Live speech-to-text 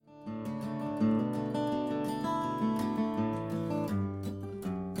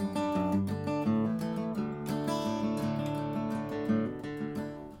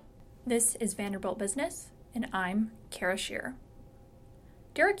This is Vanderbilt Business, and I'm Kara Shear.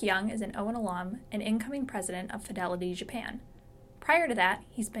 Derek Young is an Owen alum and incoming president of Fidelity Japan. Prior to that,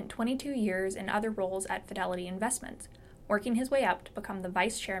 he spent 22 years in other roles at Fidelity Investments, working his way up to become the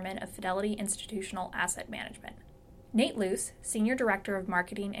vice chairman of Fidelity Institutional Asset Management. Nate Luce, senior director of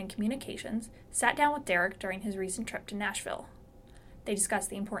marketing and communications, sat down with Derek during his recent trip to Nashville. They discussed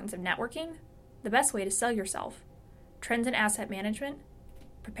the importance of networking, the best way to sell yourself, trends in asset management,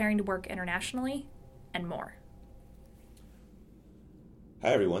 preparing to work internationally, and more. Hi,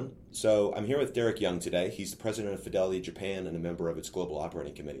 everyone. So I'm here with Derek Young today. He's the president of Fidelity Japan and a member of its global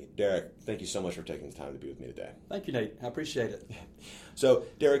operating committee. Derek, thank you so much for taking the time to be with me today. Thank you, Nate. I appreciate it. So,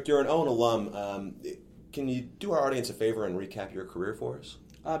 Derek, you're an Owen alum. Can you do our audience a favor and recap your career for us?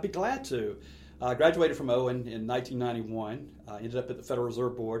 I'd be glad to. I graduated from Owen in 1991. Ended up at the Federal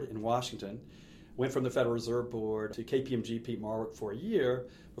Reserve Board in Washington. Went from the Federal Reserve Board to KPMG Peat Marwick for a year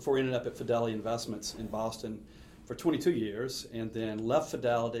before ended up at Fidelity Investments in Boston for 22 years, and then left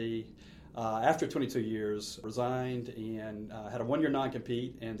Fidelity after 22 years, resigned, and had a one-year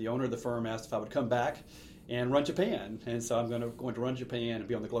non-compete, and the owner of the firm asked if I would come back and run Japan. And so I'm going to run Japan and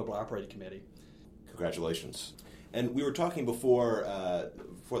be on the Global Operating Committee. Congratulations. And we were talking before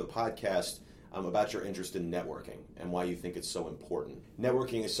the podcast about your interest in networking and why you think it's so important.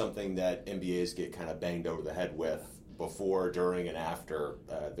 Networking is something that MBAs get kind of banged over the head with before, during, and after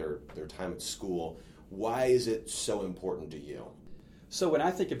their time at school. Why is it so important to you? So when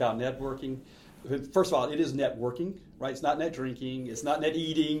I think about networking, first of all, it is networking, right? It's not net drinking, it's not net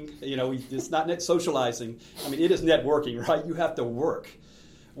eating, it's not net socializing. I mean, it is networking, right? You have to work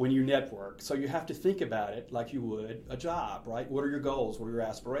when you network. So you have to think about it like you would a job, right? What are your goals? What are your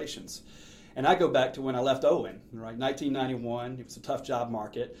aspirations? And I go back to when I left Owen, right? 1991, it was a tough job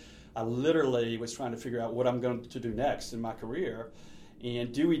market. I literally was trying to figure out what I'm going to do next in my career.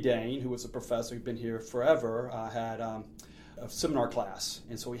 And Dewey Dane, who was a professor who'd been here forever, had a seminar class.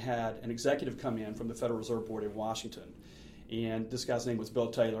 And so we had an executive come in from the Federal Reserve Board in Washington. And this guy's name was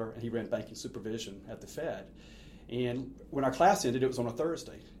Bill Taylor, and he ran banking supervision at the Fed. And when our class ended, it was on a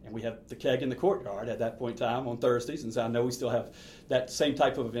Thursday. And we had the keg in the courtyard at that point in time on Thursdays. And so I know we still have that same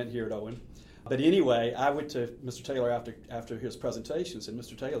type of event here at Owen. But anyway, I went to Mr. Taylor after his presentation and said,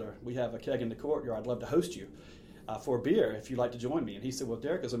 Mr. Taylor, we have a keg in the courtyard. I'd love to host you for a beer if you'd like to join me. And he said, well,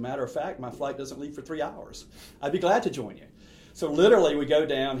 Derek, as a matter of fact, my flight doesn't leave for 3 hours. I'd be glad to join you. So literally we go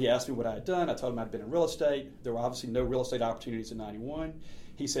down. He asked me what I had done. I told him I'd been in real estate. There were obviously no real estate opportunities in 91.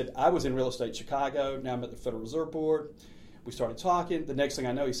 He said, I was in real estate in Chicago. Now I'm at the Federal Reserve Board. We started talking. The next thing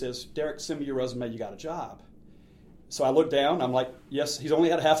I know, he says, Derek, send me your resume. You got a job. So I looked down, I'm like, yes, he's only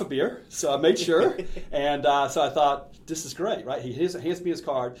had half a beer, so I made sure. And so I thought, this is great, right? He hands me his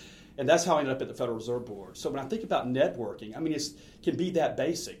card, and that's how I ended up at the Federal Reserve Board. So when I think about networking, I mean, it can be that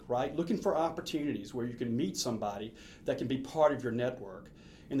basic, right? Looking for opportunities where you can meet somebody that can be part of your network.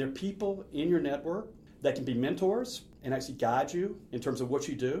 And there are people in your network that can be mentors and actually guide you in terms of what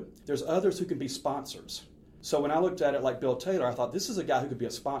you do. There's others who can be sponsors. So when I looked at it like Bill Taylor, I thought, this is a guy who could be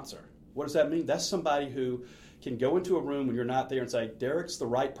a sponsor. What does that mean? That's somebody who can go into a room when you're not there and say, Derek's the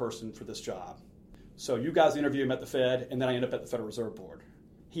right person for this job. So you guys interview him at the Fed, and then I end up at the Federal Reserve Board.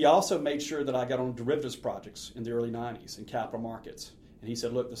 He also made sure that I got on derivatives projects in the early 90s in capital markets. And he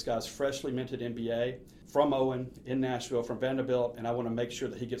said, look, this guy's freshly minted MBA from Owen in Nashville, from Vanderbilt, and I want to make sure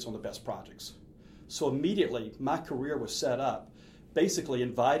that he gets on the best projects. So immediately, my career was set up, basically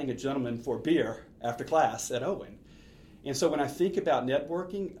inviting a gentleman for beer after class at Owen. And so when I think about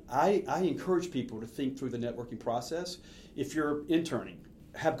networking, I encourage people to think through the networking process. If you're interning,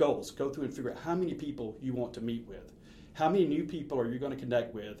 have goals. Go through and figure out how many people you want to meet with. How many new people are you going to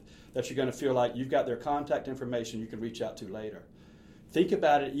connect with that you're going to feel like you've got their contact information you can reach out to later. Think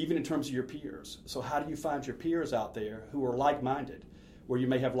about it even in terms of your peers. So how do you find your peers out there who are like-minded, where you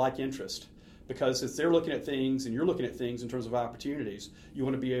may have like interest? Because if they're looking at things and you're looking at things in terms of opportunities, you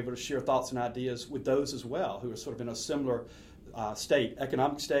want to be able to share thoughts and ideas with those as well who are sort of in a similar state,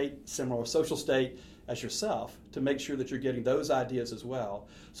 economic state, similar social state as yourself, to make sure that you're getting those ideas as well.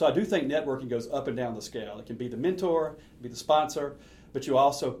 So I do think networking goes up and down the scale. It can be the mentor, be the sponsor, but you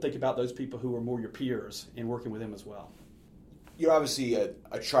also think about those people who are more your peers and working with them as well. You're obviously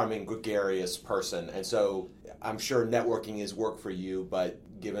a charming, gregarious person, and so I'm sure networking is work for you, but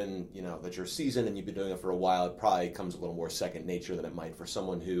given that you're seasoned and you've been doing it for a while, it probably comes a little more second nature than it might for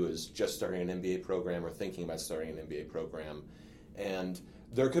someone who is just starting an MBA program or thinking about starting an MBA program. And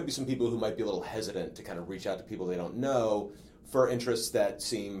there could be some people who might be a little hesitant to kind of reach out to people they don't know for interests that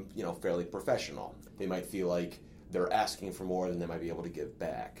seem, fairly professional. They might feel like they're asking for more than they might be able to give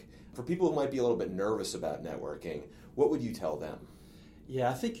back. For people who might be a little bit nervous about networking, what would you tell them? Yeah,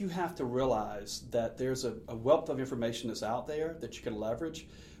 I think you have to realize that there's a wealth of information that's out there that you can leverage,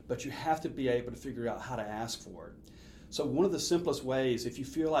 but you have to be able to figure out how to ask for it. So one of the simplest ways, if you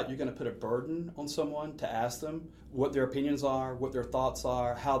feel like you're going to put a burden on someone to ask them what their opinions are, what their thoughts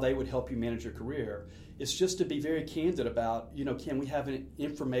are, how they would help you manage your career, is just to be very candid about, can we have an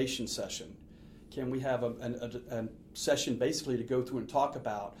information session? Can we have a session basically to go through and talk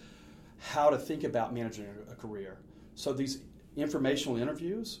about how to think about managing a career? So these informational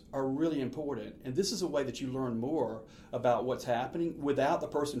interviews are really important, and this is a way that you learn more about what's happening without the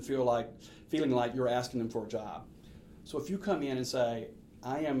person feeling like you're asking them for a job. So if you come in and say,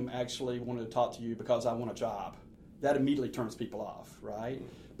 I am actually wanting to talk to you because I want a job, that immediately turns people off, right?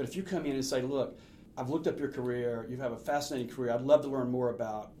 But if you come in and say, look, I've looked up your career, you have a fascinating career, I'd love to learn more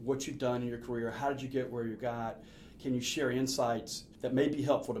about what you've done in your career, how did you get where you got, can you share insights that may be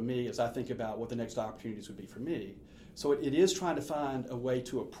helpful to me as I think about what the next opportunities would be for me? So it is trying to find a way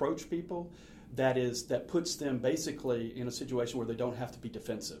to approach people that puts them basically in a situation where they don't have to be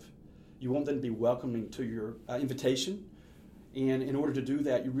defensive. You want them to be welcoming to your invitation, and in order to do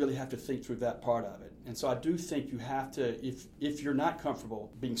that, you really have to think through that part of it. And so I do think you have to, if you're not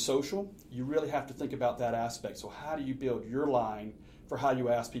comfortable being social, you really have to think about that aspect. So how do you build your line for how you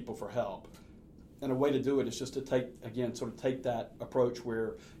ask people for help? And a way to do it is just to take that approach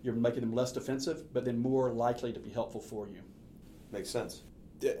where you're making them less defensive, but then more likely to be helpful for you. Makes sense.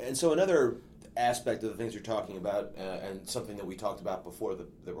 And so another aspect of the things you're talking about, and something that we talked about before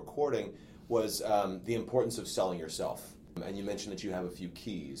the recording, was the importance of selling yourself. And you mentioned that you have a few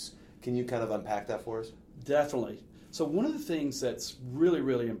keys. Can you kind of unpack that for us? Definitely. So one of the things that's really,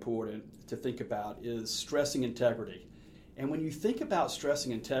 really important to think about is stressing integrity. And when you think about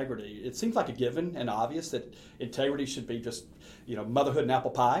stressing integrity, it seems like a given and obvious that integrity should be just, motherhood and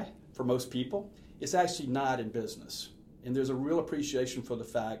apple pie for most people. It's actually not in business. And there's a real appreciation for the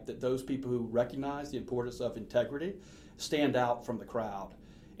fact that those people who recognize the importance of integrity stand out from the crowd.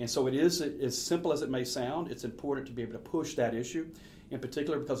 And so it is, as simple as it may sound, it's important to be able to push that issue, in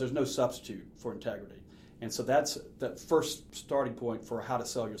particular because there's no substitute for integrity. And so that's the first starting point for how to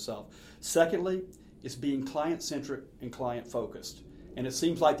sell yourself. Secondly, is being client-centric and client-focused. And it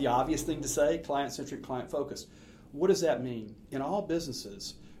seems like the obvious thing to say, client-centric, client-focused. What does that mean? In all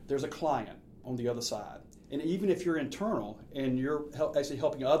businesses, there's a client on the other side. And even if you're internal and you're actually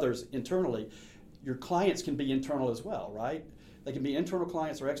helping others internally, your clients can be internal as well, right? They can be internal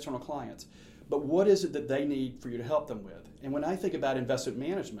clients or external clients. But what is it that they need for you to help them with? And when I think about investment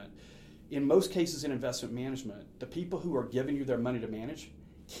management, in most cases in investment management, the people who are giving you their money to manage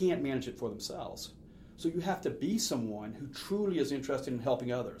can't manage it for themselves. So you have to be someone who truly is interested in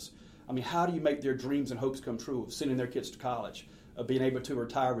helping others. I mean, how do you make their dreams and hopes come true of sending their kids to college, of being able to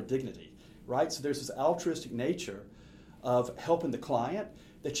retire with dignity, right? So there's this altruistic nature of helping the client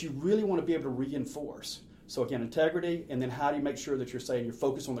that you really want to be able to reinforce. So again, integrity, and then how do you make sure that you're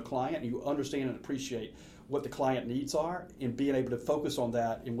focused on the client and you understand and appreciate what the client needs are and being able to focus on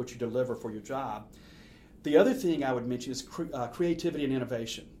that in what you deliver for your job. The other thing I would mention is creativity and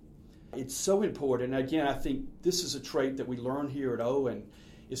innovation. It's so important, and again, I think this is a trait that we learn here at Owen,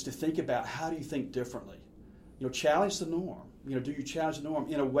 is to think about how do you think differently. Challenge the norm. Do you challenge the norm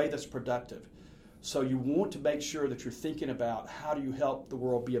in a way that's productive? So you want to make sure that you're thinking about how do you help the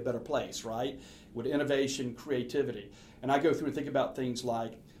world be a better place, right? With innovation, creativity. And I go through and think about things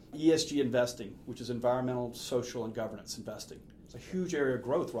like ESG investing, which is environmental, social, and governance investing. It's a huge area of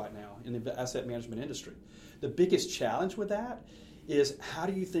growth right now in the asset management industry. The biggest challenge with that is how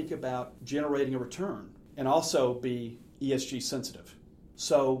do you think about generating a return and also be ESG sensitive?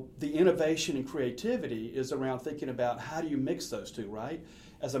 So the innovation and creativity is around thinking about how do you mix those two, right?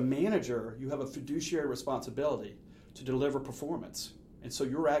 As a manager, you have a fiduciary responsibility to deliver performance. And so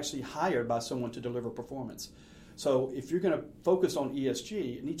you're actually hired by someone to deliver performance. So if you're going to focus on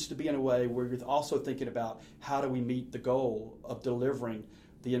ESG, it needs to be in a way where you're also thinking about how do we meet the goal of delivering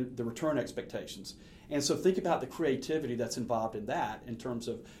the return expectations. And so think about the creativity that's involved in that in terms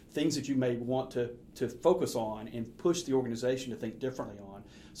of things that you may want to focus on and push the organization to think differently on.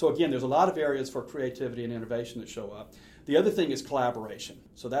 So again, there's a lot of areas for creativity and innovation that show up. The other thing is collaboration.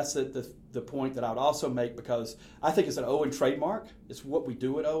 So that's the point that I would also make, because I think it's an Owen trademark. It's what we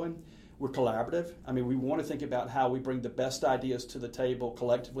do at Owen. We're collaborative. I mean, we want to think about how we bring the best ideas to the table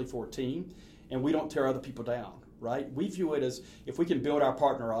collectively for a team, and we don't tear other people down, right? We view it as if we can build our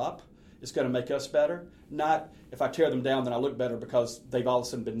partner up, it's going to make us better. Not if I tear them down, then I look better because they've all of a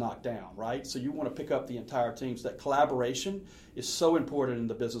sudden been knocked down, right? So you want to pick up the entire team. So that collaboration is so important in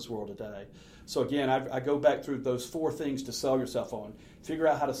the business world today. So again, I go back through those 4 things to sell yourself on. Figure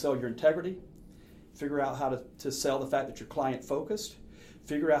out how to sell your integrity. Figure out how to sell the fact that you're client-focused.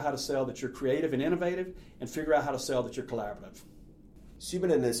 Figure out how to sell that you're creative and innovative, and figure out how to sell that you're collaborative. So you've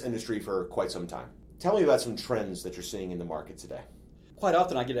been in this industry for quite some time. Tell me about some trends that you're seeing in the market today. Quite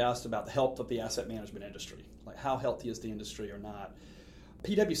often I get asked about the health of the asset management industry, like how healthy is the industry or not.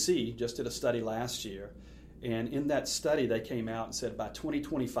 PwC just did a study last year, and in that study they came out and said by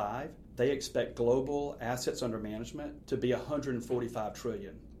 2025 they expect global assets under management to be 145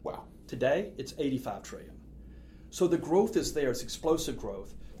 trillion. Wow. Today it's 85 trillion. So the growth is there, it's explosive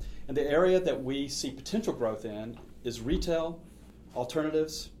growth. And the area that we see potential growth in is retail,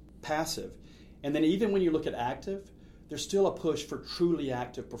 alternatives, passive. And then even when you look at active, there's still a push for truly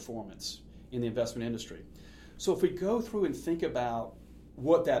active performance in the investment industry. So if we go through and think about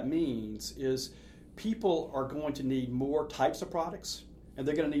what that means is people are going to need more types of products, and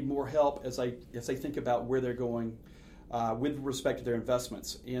they're going to need more help as they think about where they're going with respect to their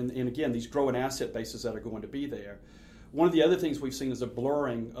investments. And again, these growing asset bases that are going to be there. One of the other things we've seen is a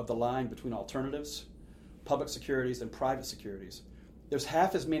blurring of the line between alternatives, public securities, and private securities. There's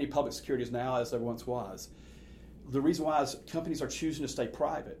half as many public securities now as there once was. The reason why is companies are choosing to stay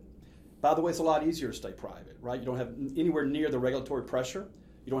private. By the way, it's a lot easier to stay private, right? You don't have anywhere near the regulatory pressure.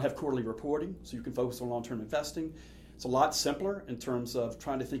 You don't have quarterly reporting, so you can focus on long-term investing. It's a lot simpler in terms of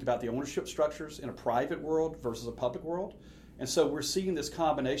trying to think about the ownership structures in a private world versus a public world. And so we're seeing this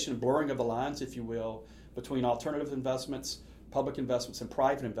combination, blurring of the lines, if you will, between alternative investments, public investments, and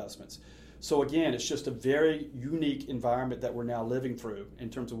private investments. So again, it's just a very unique environment that we're now living through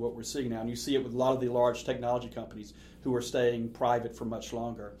in terms of what we're seeing now. And you see it with a lot of the large technology companies who are staying private for much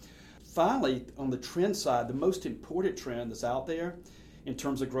longer. Finally, on the trend side, the most important trend that's out there in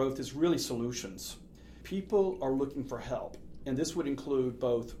terms of growth is really solutions. People are looking for help. And this would include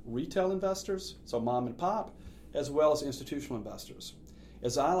both retail investors, so mom and pop, as well as institutional investors.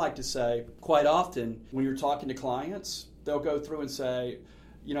 As I like to say, quite often when you're talking to clients, they'll go through and say,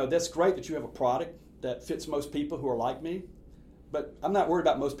 you know, that's great that you have a product that fits most people who are like me, but I'm not worried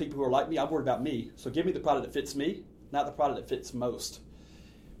about most people who are like me, I'm worried about me. So give me the product that fits me, not the product that fits most.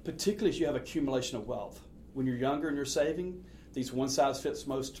 Particularly as you have accumulation of wealth. When you're younger and you're saving, these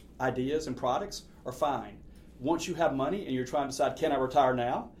one-size-fits-most ideas and products are fine. Once you have money and you're trying to decide, can I retire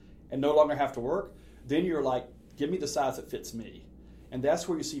now and no longer have to work, then you're like, give me the size that fits me. And that's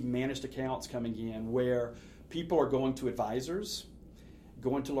where you see managed accounts coming in, where people are going to advisors,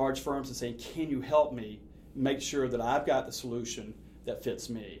 going to large firms and saying, can you help me make sure that I've got the solution that fits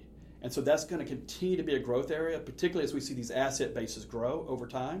me? And so that's going to continue to be a growth area, particularly as we see these asset bases grow over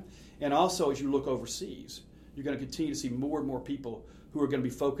time. And also as you look overseas, you're going to continue to see more and more people who are going to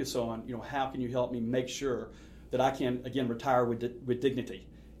be focused on, you know, how can you help me make sure that I can, again, retire with dignity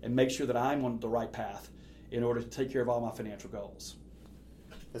and make sure that I'm on the right path in order to take care of all my financial goals.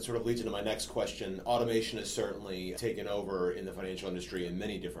 That sort of leads into my next question. Automation has certainly taken over in the financial industry in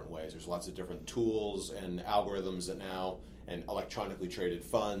many different ways. There's lots of different tools and algorithms that now, and electronically traded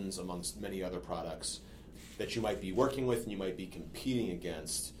funds, amongst many other products that you might be working with and you might be competing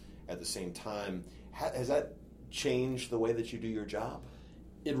against at the same time. Has that changed the way that you do your job?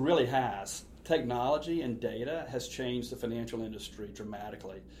 It really has. Technology and data has changed the financial industry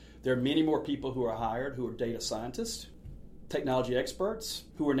dramatically. There are many more people who are hired who are data scientists, technology experts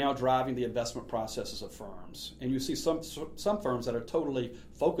who are now driving the investment processes of firms. And you see some firms that are totally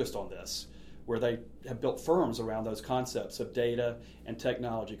focused on this, where they have built firms around those concepts of data and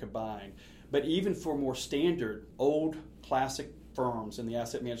technology combined. But even for more standard, old, classic firms in the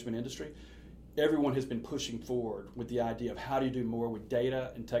asset management industry, everyone has been pushing forward with the idea of how do you do more with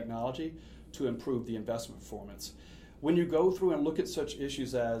data and technology to improve the investment performance. When you go through and look at such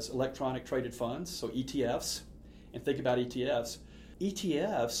issues as electronic traded funds, so ETFs, and think about ETFs,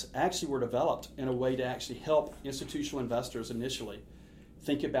 ETFs actually were developed in a way to actually help institutional investors initially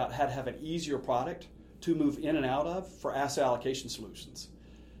think about how to have an easier product to move in and out of for asset allocation solutions.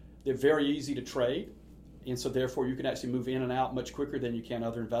 They're very easy to trade, and so therefore you can actually move in and out much quicker than you can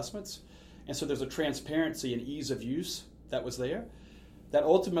other investments. And so there's a transparency and ease of use that was there that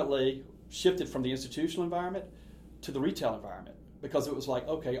ultimately shifted from the institutional environment to the retail environment, because it was like,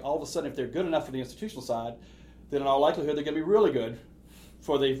 okay, all of a sudden if they're good enough for the institutional side, then in all likelihood they're going to be really good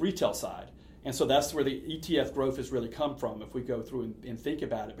for the retail side. And so that's where the ETF growth has really come from, if we go through and think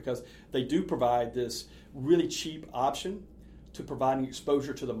about it, because they do provide this really cheap option to providing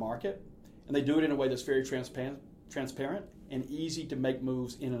exposure to the market, and they do it in a way that's very transparent and easy to make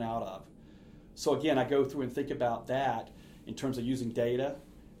moves in and out of. So again, I go through and think about that in terms of using data,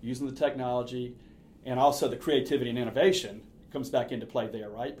 using the technology, and also the creativity and innovation comes back into play there,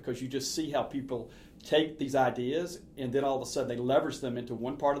 right? Because you just see how people take these ideas and then all of a sudden they leverage them into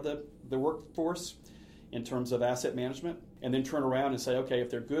one part of the workforce in terms of asset management, and then turn around and say, okay, if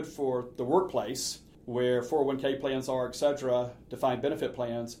they're good for the workplace, where 401k plans are, et cetera, defined benefit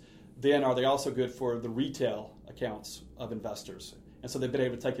plans, then are they also good for the retail accounts of investors? And so they've been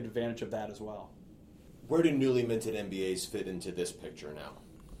able to take advantage of that as well. Where do newly minted MBAs fit into this picture now?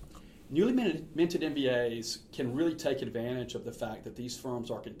 Newly minted MBAs can really take advantage of the fact that these firms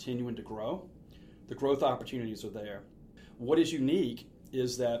are continuing to grow. The growth opportunities are there. What is unique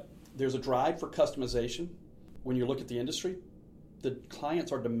is that there's a drive for customization. When you look at the industry, the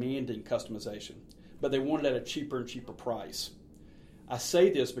clients are demanding customization, but they want it at a cheaper and cheaper price. I say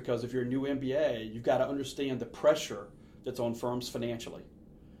this because if you're a new MBA, you've got to understand the pressure that's on firms financially.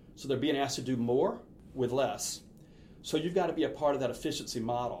 So they're being asked to do more with less. So you've got to be a part of that efficiency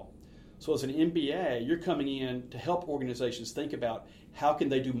model. So as an MBA, you're coming in to help organizations think about how can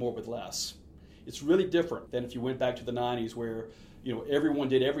they do more with less. It's really different than if you went back to the 90s where everyone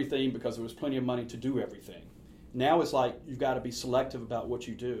did everything because there was plenty of money to do everything. Now it's like you've got to be selective about what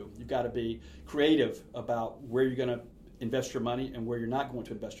you do. You've got to be creative about where you're going to invest your money and where you're not going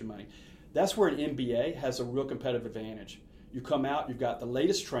to invest your money. That's where an MBA has a real competitive advantage. You come out, you've got the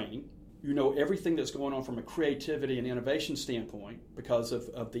latest training, you know everything that's going on from a creativity and innovation standpoint because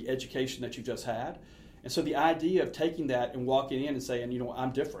of the education that you just had. And so the idea of taking that and walking in and saying,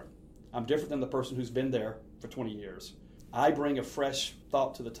 I'm different. I'm different than the person who's been there for 20 years. I bring a fresh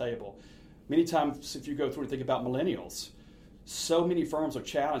thought to the table. Many times, if you go through and think about millennials, so many firms are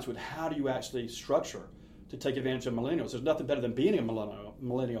challenged with how do you actually structure to take advantage of millennials. There's nothing better than being a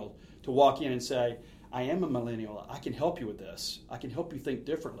millennial to walk in and say, I am a millennial. I can help you with this. I can help you think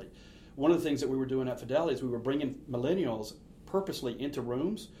differently. One of the things that we were doing at Fidelity is we were bringing millennials purposely into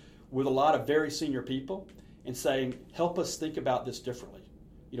rooms with a lot of very senior people and saying, help us think about this differently.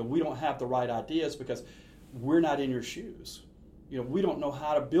 We don't have the right ideas because we're not in your shoes. We don't know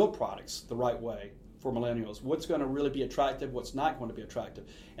how to build products the right way for millennials. What's going to really be attractive, what's not going to be attractive.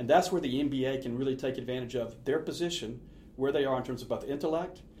 And that's where the MBA can really take advantage of their position, where they are in terms of both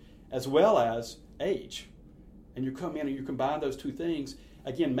intellect as well as age. And you come in and you combine those two things,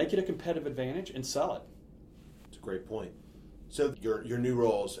 again, make it a competitive advantage and sell it. It's a great point. So your new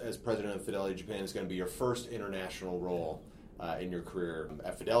roles as president of Fidelity Japan is going to be your first international role in your career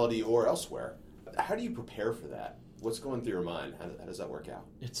at Fidelity or elsewhere. How do you prepare for that? What's going through your mind? How does that work out?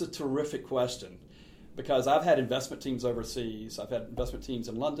 It's a terrific question because I've had investment teams overseas. I've had investment teams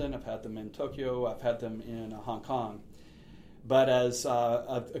in London. I've had them in Tokyo. I've had them in Hong Kong. But as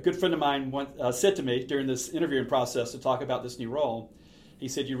a good friend of mine said to me during this interviewing process to talk about this new role, he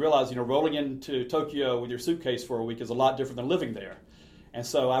said, you realize, rolling into Tokyo with your suitcase for a week is a lot different than living there. And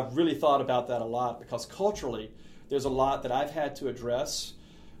so I've really thought about that a lot because culturally, there's a lot that I've had to address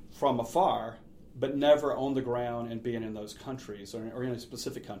from afar, but never on the ground and being in those countries or in a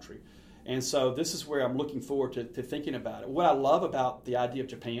specific country. And so this is where I'm looking forward to thinking about it. What I love about the idea of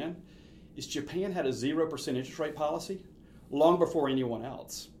Japan is Japan had a 0% interest rate policy long before anyone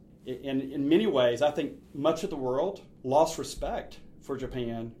else. And in many ways, I think much of the world lost respect for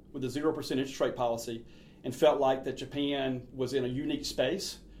Japan with the 0% interest rate policy and felt like that Japan was in a unique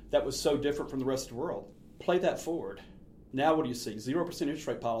space that was so different from the rest of the world. Play that forward. Now what do you see? 0% interest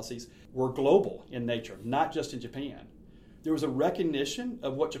rate policies were global in nature, not just in Japan. There was a recognition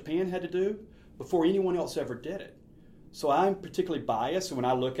of what Japan had to do before anyone else ever did it. So I'm particularly biased, and when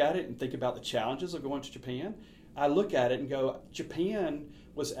I look at it and think about the challenges of going to Japan, I look at it and go, Japan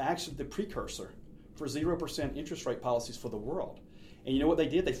was actually the precursor for 0% interest rate policies for the world. And you know what they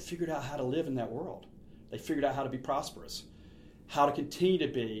did? They figured out how to live in that world. They figured out how to be prosperous, how to continue to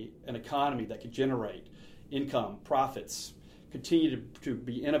be an economy that could generate income, profits, continue to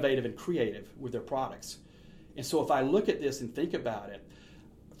be innovative and creative with their products. And so if I look at this and think about it,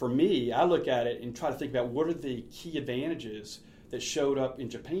 for me, I look at it and try to think about what are the key advantages that showed up in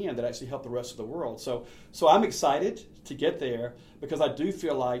Japan that actually helped the rest of the world. So I'm excited to get there because I do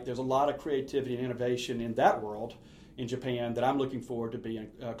feel like there's a lot of creativity and innovation in that world in Japan that I'm looking forward to being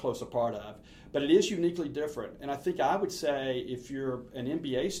a closer part of. But it is uniquely different. And I think I would say if you're an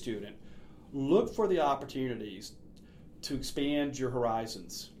MBA student, look for the opportunities to expand your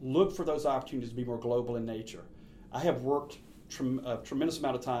horizons. Look for those opportunities to be more global in nature. I have worked a tremendous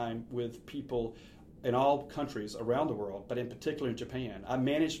amount of time with people in all countries around the world, but in particular in Japan. I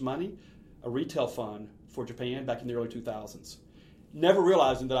managed money, a retail fund for Japan back in the early 2000s. Never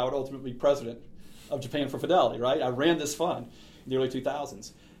realizing that I would ultimately be president of Japan for Fidelity, right? I ran this fund in the early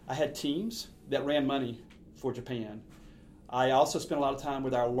 2000s. I had teams that ran money for Japan. I also spent a lot of time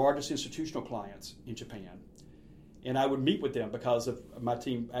with our largest institutional clients in Japan. And I would meet with them because of my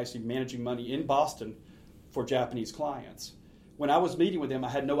team actually managing money in Boston for Japanese clients. When I was meeting with them, I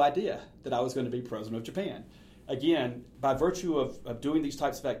had no idea that I was going to be president of Japan. again, by virtue of doing these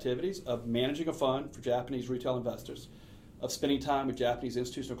types of activities, of managing a fund for Japanese retail investors, of spending time with Japanese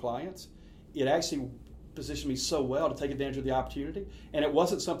institutional clients, it actually positioned me so well to take advantage of the opportunity. And it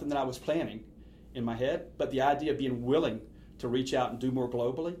wasn't something that I was planning in my head, but the idea of being willing to reach out and do more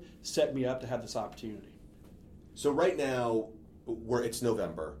globally set me up to have this opportunity. So right now, it's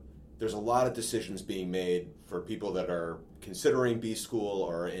November. There's a lot of decisions being made for people that are considering B school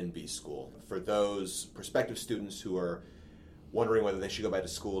or in B school. For those prospective students who are wondering whether they should go back to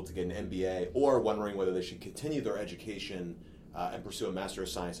school to get an MBA or wondering whether they should continue their education and pursue a Master of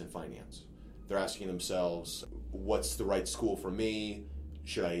Science in Finance. They're asking themselves, what's the right school for me?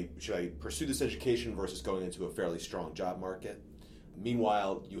 Should I pursue this education versus going into a fairly strong job market?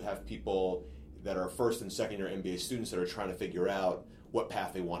 Meanwhile, you have people that are first and second year MBA students that are trying to figure out what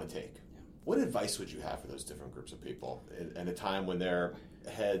path they want to take. What advice would you have for those different groups of people in a time when their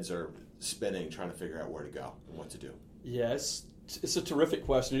heads are spinning trying to figure out where to go and what to do? Yes, it's a terrific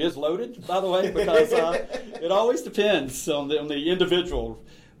question. It is loaded, by the way, because it always depends on the individual.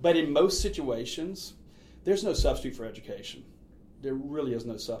 But in most situations, there's no substitute for education. There really is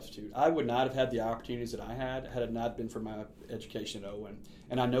no substitute. I would not have had the opportunities that I had it not been for my education at Owen.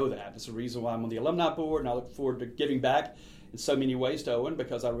 And I know that. It's the reason why I'm on the alumni board, and I look forward to giving back in so many ways to Owen,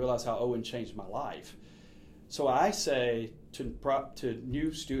 because I realize how Owen changed my life. So I say to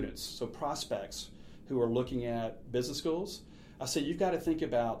new students, so prospects who are looking at business schools, I say you've got to think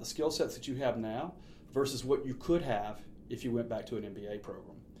about the skill sets that you have now versus what you could have if you went back to an MBA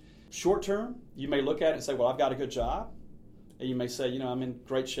program. Short term, you may look at it and say, well, I've got a good job. And you may say, I'm in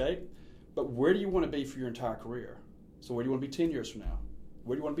great shape. But where do you want to be for your entire career? So where do you want to be 10 years from now?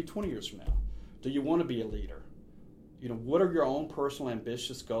 Where do you want to be 20 years from now? Do you want to be a leader? What are your own personal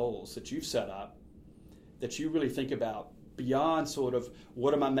ambitious goals that you've set up that you really think about beyond sort of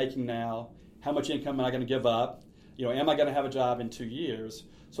what am I making now? How much income am I going to give up? Am I going to have a job in 2 years?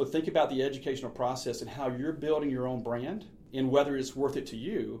 So think about the educational process and how you're building your own brand and whether it's worth it to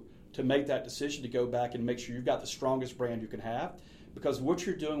you to make that decision to go back and make sure you've got the strongest brand you can have. Because what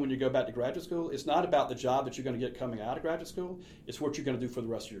you're doing when you go back to graduate school, it's not about the job that you're going to get coming out of graduate school, it's what you're going to do for the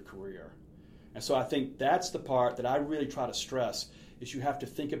rest of your career. And so I think that's the part that I really try to stress, is you have to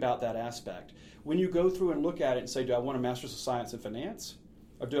think about that aspect. When you go through and look at it and say, do I want a Master's of Science in Finance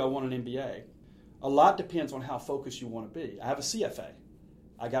or do I want an MBA? A lot depends on how focused you want to be. I have a CFA.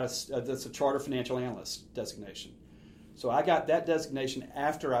 That's a Chartered Financial Analyst designation. So I got that designation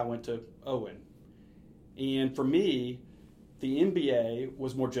after I went to Owen. And for me, the MBA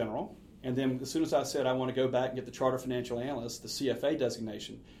was more general. And then as soon as I said I want to go back and get the Chartered Financial Analyst, the CFA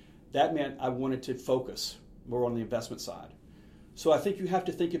designation, that meant I wanted to focus more on the investment side. So I think you have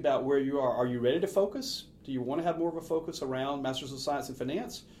to think about where you are. Are you ready to focus? Do you want to have more of a focus around Masters of Science in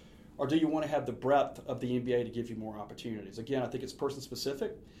Finance? Or do you want to have the breadth of the MBA to give you more opportunities? Again, I think it's person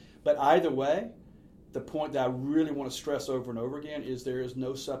specific. But either way, the point that I really want to stress over and over again is there is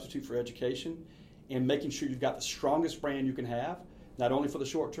no substitute for education and making sure you've got the strongest brand you can have, not only for the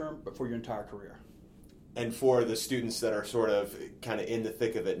short term, but for your entire career. And for the students that are sort of kind of in the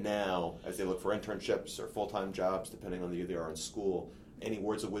thick of it now, as they look for internships or full-time jobs, depending on the year they are in school, any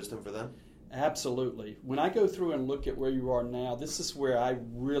words of wisdom for them? Absolutely. When I go through and look at where you are now, this is where I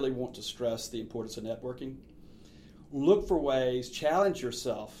really want to stress the importance of networking. Look for ways, challenge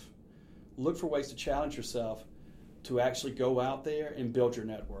yourself. Look for ways to challenge yourself to actually go out there and build your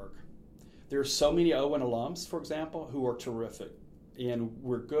network. There are so many Owen alums, for example, who are terrific. And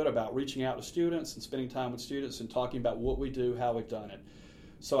we're good about reaching out to students and spending time with students and talking about what we do, how we've done it.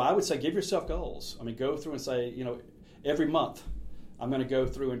 So I would say give yourself goals. Go through and say, every month I'm going to go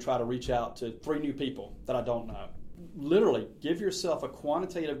through and try to reach out to 3 new people that I don't know. Literally, give yourself a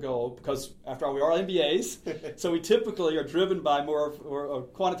quantitative goal, because after all, we are MBAs, so we typically are driven by more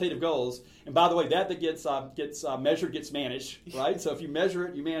quantitative goals. And by the way, that gets measured gets managed, right? So if you measure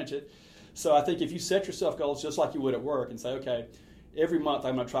it, you manage it. So I think if you set yourself goals just like you would at work and say, okay, every month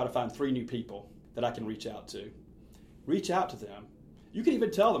I'm going to try to find 3 new people that I can reach out to. Reach out to them. You can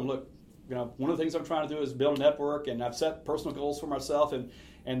even tell them, look, one of the things I'm trying to do is build a network, and I've set personal goals for myself,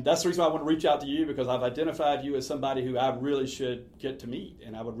 and that's the reason why I want to reach out to you, because I've identified you as somebody who I really should get to meet,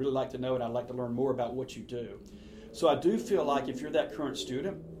 and I would really like to know, and I'd like to learn more about what you do. So I do feel like if you're that current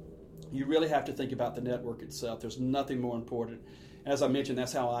student, you really have to think about the network itself. There's nothing more important. And as I mentioned,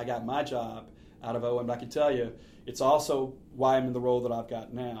 that's how I got my job out of Owen. But I can tell you, it's also why I'm in the role that I've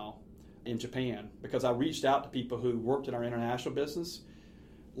got now in Japan, because I reached out to people who worked in our international business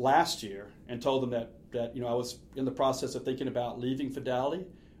last year and told them that I was in the process of thinking about leaving Fidelity,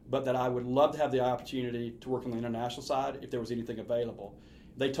 but that I would love to have the opportunity to work on the international side if there was anything available.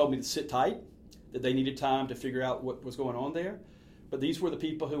 They told me to sit tight, that they needed time to figure out what was going on there. But these were the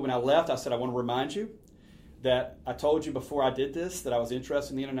people who, when I left, I said, I want to remind you that I told you before I did this that I was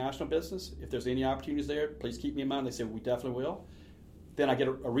interested in the international business. If there's any opportunities there, please keep me in mind. They said, we definitely will. Then I get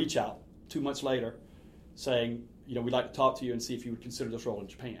a reach out 2 months later saying, we'd like to talk to you and see if you would consider this role in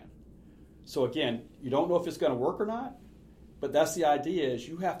Japan. So again, you don't know if it's going to work or not, but that's the idea, is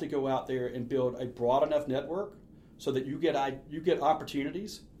you have to go out there and build a broad enough network so that you get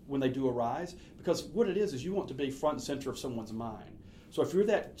opportunities when they do arise. Because what it is you want to be front and center of someone's mind. So if you're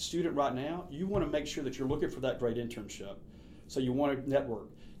that student right now, you want to make sure that you're looking for that great internship. So you want to network.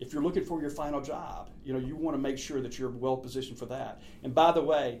 If you're looking for your final job, you want to make sure that you're well positioned for that. And by the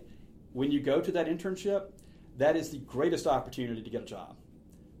way, when you go to that internship, that is the greatest opportunity to get a job.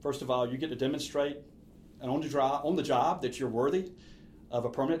 First of all, you get to demonstrate on the job that you're worthy of a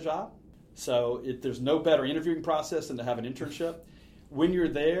permanent job. So there's no better interviewing process than to have an internship. When you're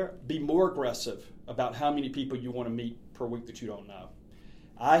there, be more aggressive about how many people you want to meet per week that you don't know.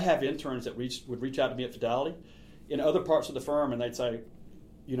 I have interns that would reach out to me at Fidelity in other parts of the firm, and they'd say,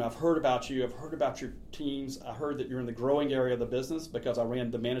 I've heard about you, I've heard about your teams, I heard that you're in the growing area of the business because I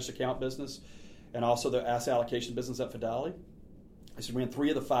ran the managed account business and also the asset allocation business at Fidelity. I ran 3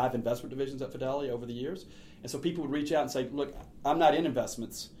 of the 5 investment divisions at Fidelity over the years. And so people would reach out and say, look, I'm not in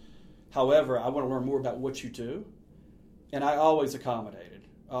investments. However, I want to learn more about what you do. And I always accommodated.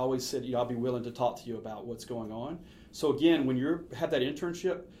 I always said, I'll be willing to talk to you about what's going on. So again, when you have that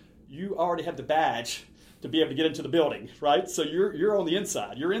internship, you already have the badge to be able to get into the building, right? So you're on the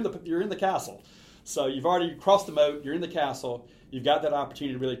inside. You're in the castle. So you've already crossed the moat. You're in the castle. You've got that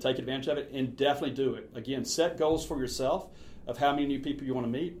opportunity to really take advantage of it, and definitely do it. Again, set goals for yourself of how many new people you want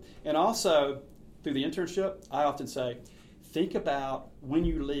to meet. And also, through the internship, I often say, think about when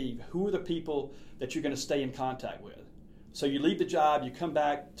you leave, who are the people that you're going to stay in contact with. So you leave the job, you come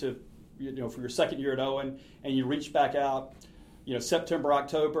back to, for your second year at Owen, and you reach back out, September,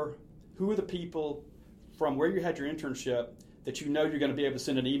 October. Who are the people from where you had your internship that you're going to be able to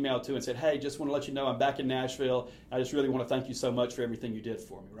send an email to and say, hey, just want to let you know I'm back in Nashville. I just really want to thank you so much for everything you did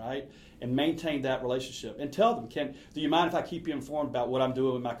for me, right? And maintain that relationship. And tell them, do you mind if I keep you informed about what I'm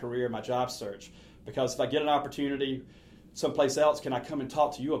doing with my career, my job search? Because if I get an opportunity someplace else, can I come and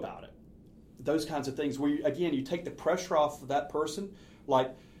talk to you about it? Those kinds of things where, you take the pressure off of that person,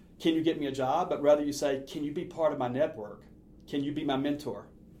 like, can you get me a job? But rather you say, can you be part of my network? Can you be my mentor?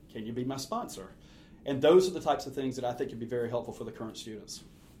 Can you be my sponsor? And those are the types of things that I think can be very helpful for the current students.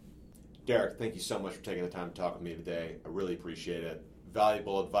 Derek, thank you so much for taking the time to talk with me today. I really appreciate it.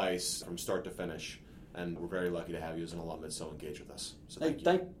 Valuable advice from start to finish, and we're very lucky to have you as an alum that's so engaged with us. So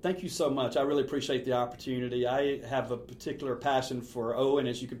thank you so much. I really appreciate the opportunity. I have a particular passion for Owen,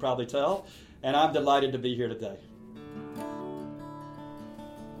 as you could probably tell, and I'm delighted to be here today.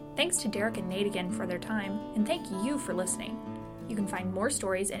 Thanks to Derek and Nate again for their time, and thank you for listening. You can find more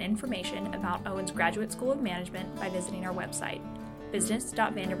stories and information about Owen's Graduate School of Management by visiting our website,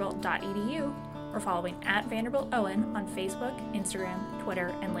 business.vanderbilt.edu, or following @VanderbiltOwen on Facebook, Instagram, Twitter,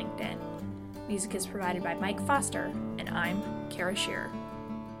 and LinkedIn. Music is provided by Mike Foster, and I'm Kara Shearer.